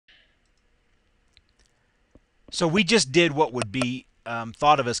So we just did what would be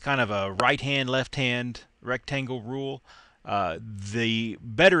thought of as kind of a right-hand, left-hand rectangle rule. The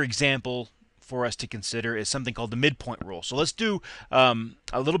better example for us to consider is something called the midpoint rule. So let's do a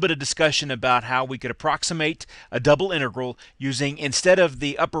little bit of discussion about how we could approximate a double integral using, instead of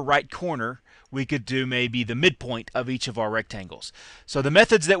the upper right corner, we could do maybe the midpoint of each of our rectangles. So the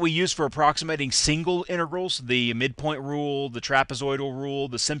methods that we use for approximating single integrals, the midpoint rule, the trapezoidal rule,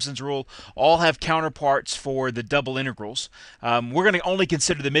 the Simpson's rule, all have counterparts for the double integrals. We're going to only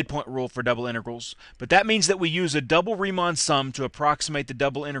consider the midpoint rule for double integrals, but that means that we use a double Riemann sum to approximate the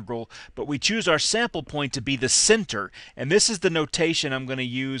double integral, but we choose our sample point to be the center, and this is the notation I'm going to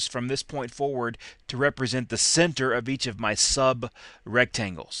use from this point forward to represent the center of each of my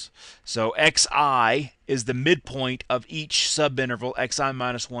sub-rectangles. So xi is the midpoint of each subinterval xi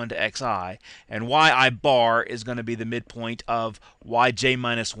minus 1 to xi, and yi bar is going to be the midpoint of yj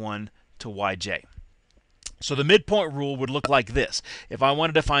minus 1 to yj. So the midpoint rule would look like this. If I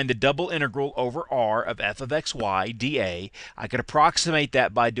wanted to find the double integral over r of f of xy dA, I could approximate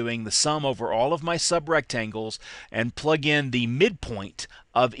that by doing the sum over all of my subrectangles and plug in the midpoint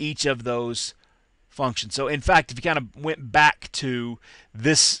of each of those functions. So in fact, if you kind of went back to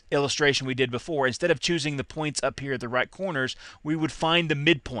this illustration we did before, instead of choosing the points up here at the right corners, we would find the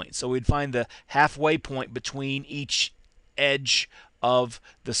midpoint. So we'd find the halfway point between each edge of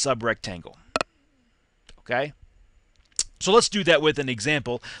the subrectangle. Okay? So let's do that with an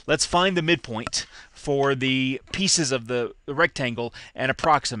example. Let's find the midpoint for the pieces of the rectangle and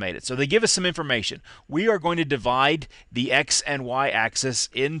approximate it. So they give us some information. We are going to divide the x and y axis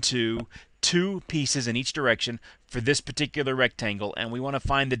into two pieces in each direction for this particular rectangle, and we want to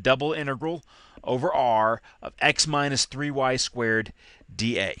find the double integral over r of x minus 3y squared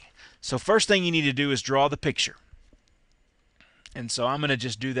dA. So first thing you need to do is draw the picture. And so I'm going to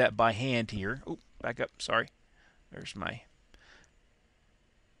just do that by hand here. Oop, back up, sorry. There's my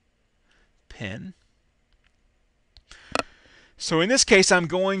pen. So in this case, I'm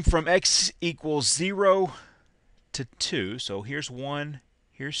going from x equals 0 to 2. So here's 1,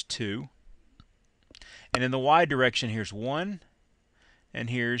 here's 2. And in the y direction, here's 1, and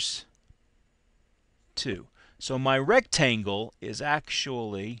here's 2. So my rectangle is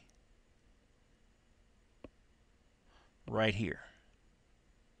actually right here.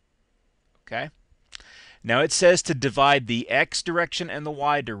 Okay? Now it says to divide the x direction and the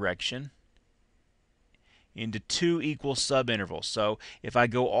y direction into two equal subintervals. So if I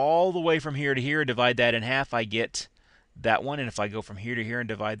go all the way from here to here and divide that in half, I get that one. And if I go from here to here and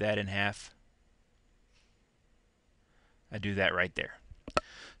divide that in half, I do that right there.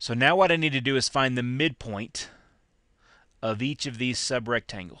 So now what I need to do is find the midpoint of each of these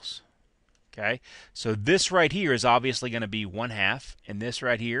subrectangles. Okay, so this right here is obviously going to be 1/2, and this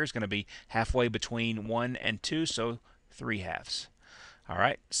right here is going to be halfway between 1 and 2, so 3/2. All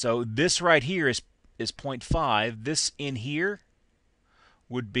right, so this right here is 0.5. This in here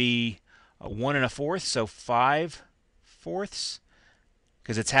would be 1 1/4, so 5/4,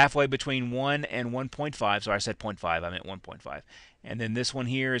 because it's halfway between 1 and 1.5. So I said 0.5, I meant 1.5. And then this one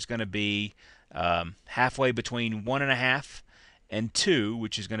here is going to be halfway between 1 1/2 and 2,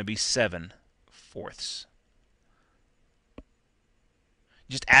 which is going to be 7/4.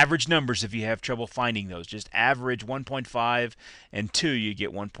 Just average numbers if you have trouble finding those. Just average 1.5 and 2, you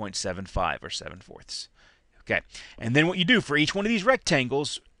get 1.75 or 7/4. Okay, and then what you do for each one of these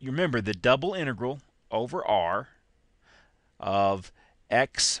rectangles, you remember the double integral over r of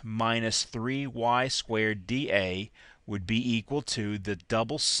x minus 3y squared dA would be equal to the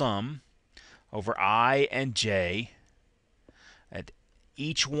double sum over I and j at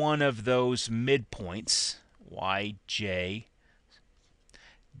each one of those midpoints, yj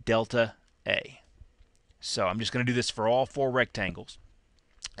delta a. So I'm just going to do this for all four rectangles.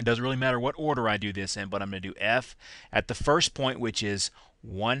 It doesn't really matter what order I do this in, but I'm going to do f at the first point, which is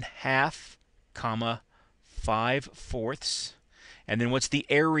 1/2, 5/4. And then what's the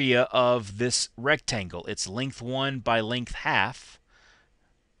area of this rectangle? It's length 1 by length half.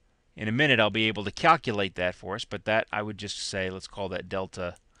 In a minute, I'll be able to calculate that for us, but that I would just say, let's call that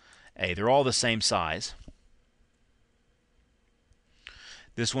delta A. They're all the same size.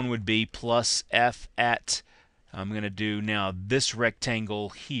 This one would be plus f at, I'm going to do now this rectangle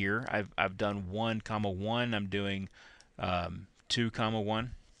here. I've done 1, 1. I'm doing 2,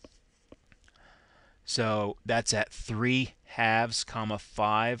 1. So that's at 3/2,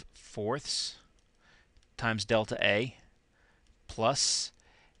 5/4 times delta A plus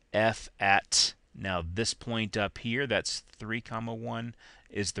f at, now this point up here, that's 3, 1,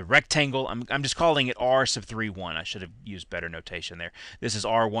 is the rectangle. I'm just calling it R sub 3, 1. I should have used better notation there. This is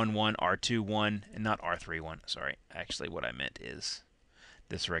R1, 1, R2, 1, and not R3, 1. Sorry. Actually, what I meant is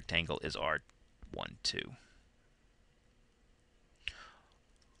this rectangle is R1, 2.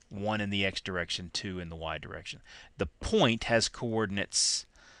 1 in the x direction, 2 in the y direction. The point has coordinates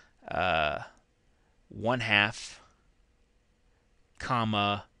 1/2,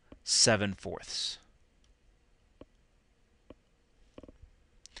 comma 7/4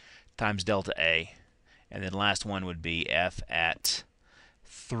 times delta A, and then last one would be f at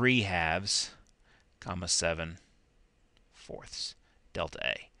 3/2, comma 7/4 delta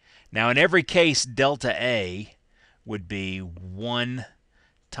A. Now in every case, delta A would be 1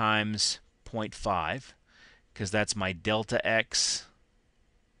 times 0.5, because that's my delta x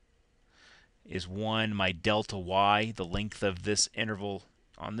is 1, my delta y, the length of this interval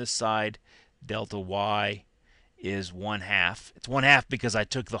on this side, delta y is 1/2. It's 1/2 because I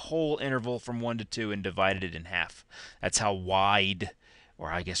took the whole interval from 1 to 2 and divided it in half. That's how wide,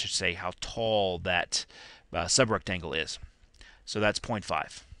 or I guess I should say how tall that subrectangle is. So that's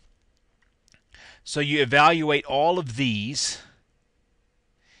 0.5. So you evaluate all of these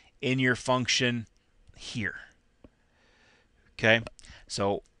in your function here. Okay,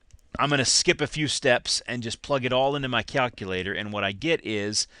 so I'm going to skip a few steps and just plug it all into my calculator, and what I get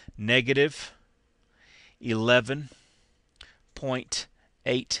is negative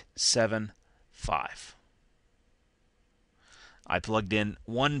 11.875. I plugged in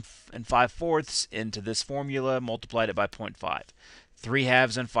 1 5/4 into this formula, multiplied it by 0.5.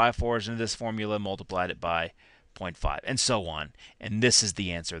 3/2 and 5/4 into this formula, multiplied it by 0.5, and so on. And this is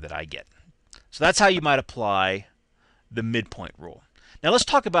the answer that I get. So that's how you might apply the midpoint rule. Now let's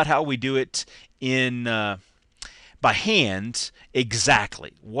talk about how we do it in by hand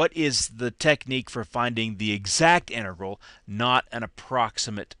exactly. What is the technique for finding the exact integral, not an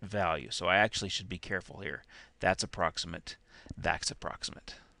approximate value? So I actually should be careful here. That's approximate. That's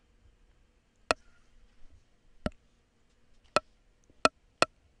approximate.